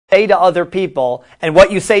say to other people and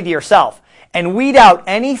what you say to yourself, and weed out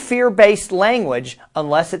any fear-based language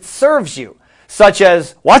unless it serves you, such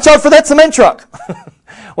as, watch out for that cement truck.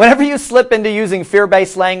 Whenever you slip into using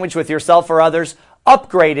fear-based language with yourself or others,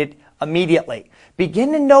 upgrade it immediately.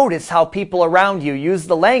 Begin to notice how people around you use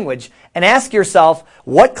the language and ask yourself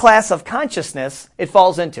what class of consciousness it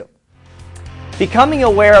falls into. Becoming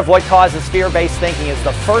aware of what causes fear-based thinking is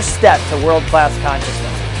the first step to world-class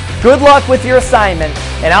consciousness. Good luck with your assignment,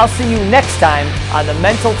 and I'll see you next time on the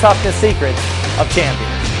Mental Toughness Secrets of Champions.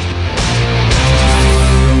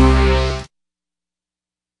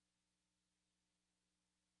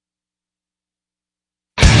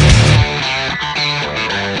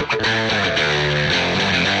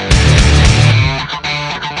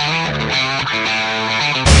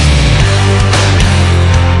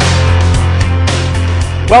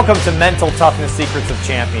 Welcome to Mental Toughness Secrets of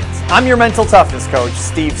Champions. I'm your mental toughness coach,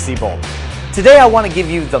 Steve Siebold. Today I want to give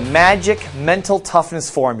you the magic mental toughness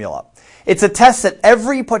formula. It's a test that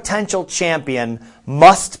every potential champion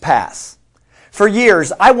must pass. For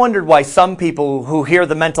years, I wondered why some people who hear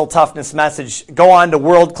the mental toughness message go on to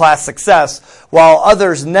world-class success while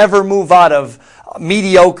others never move out of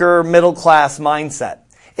mediocre, middle-class mindset.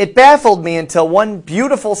 It baffled me until one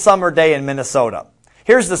beautiful summer day in Minnesota.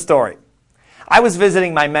 Here's the story. I was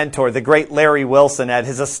visiting my mentor, the great Larry Wilson, at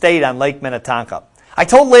his estate on Lake Minnetonka. I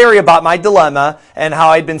told Larry about my dilemma and how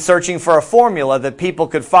I'd been searching for a formula that people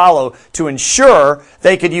could follow to ensure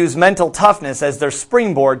they could use mental toughness as their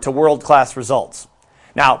springboard to world-class results.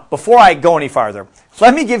 Now, before I go any farther,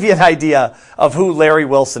 let me give you an idea of who Larry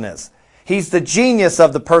Wilson is. He's the genius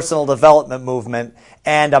of the personal development movement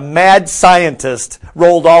and a mad scientist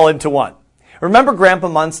rolled all into one. Remember Grandpa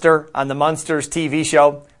Munster on the Munsters TV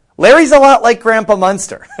show? Larry's a lot like Grandpa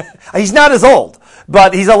Munster. He's not as old,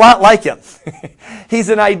 but he's a lot like him. He's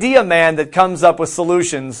an idea man that comes up with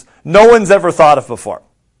solutions no one's ever thought of before.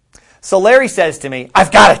 So Larry says to me,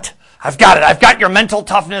 I've got it. I've got your mental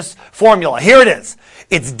toughness formula. Here it is.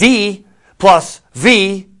 It's D plus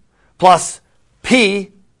V plus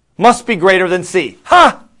P must be greater than C.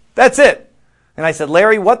 Ha! That's it. And I said,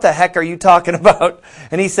 Larry, what the heck are you talking about?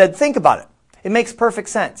 And he said, think about it. It makes perfect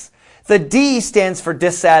sense. The D stands for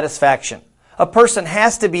dissatisfaction. A person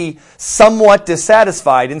has to be somewhat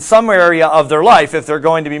dissatisfied in some area of their life if they're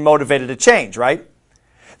going to be motivated to change, right?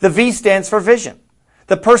 The V stands for vision.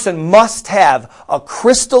 The person must have a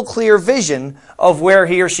crystal clear vision of where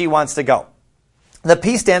he or she wants to go. The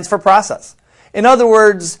P stands for process. In other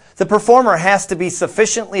words, the performer has to be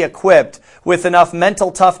sufficiently equipped with enough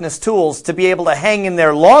mental toughness tools to be able to hang in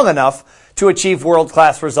there long enough to achieve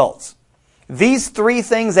world-class results. These three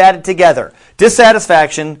things added together,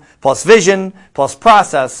 dissatisfaction plus vision plus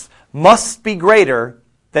process, must be greater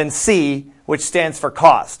than C, which stands for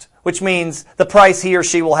cost, which means the price he or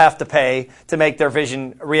she will have to pay to make their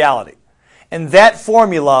vision a reality. And that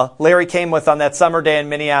formula Larry came with on that summer day in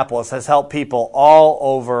Minneapolis has helped people all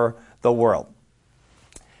over the world.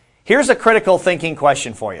 Here's a critical thinking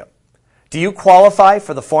question for you. Do you qualify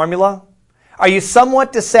for the formula? Are you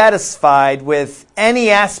somewhat dissatisfied with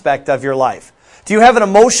any aspect of your life? Do you have an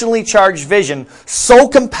emotionally charged vision so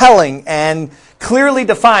compelling and clearly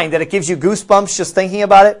defined that it gives you goosebumps just thinking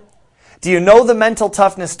about it? Do you know the mental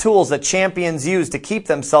toughness tools that champions use to keep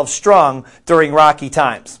themselves strong during rocky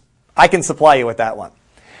times? I can supply you with that one.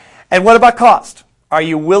 And what about cost? Are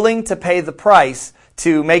you willing to pay the price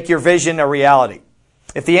to make your vision a reality?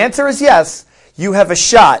 If the answer is yes, you have a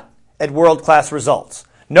shot at world-class results.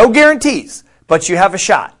 No guarantees, but you have a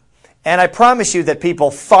shot. And I promise you that people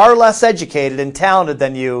far less educated and talented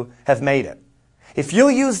than you have made it. If you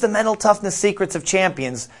use the mental toughness secrets of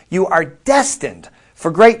champions, you are destined for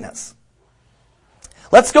greatness.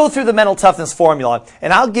 Let's go through the mental toughness formula,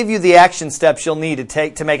 and I'll give you the action steps you'll need to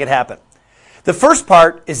take to make it happen. The first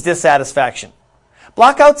part is dissatisfaction.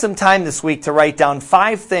 Block out some time this week to write down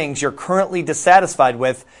 5 things you're currently dissatisfied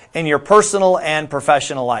with in your personal and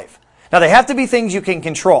professional life. Now, they have to be things you can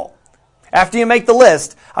control. After you make the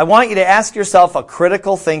list, I want you to ask yourself a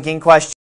critical thinking question.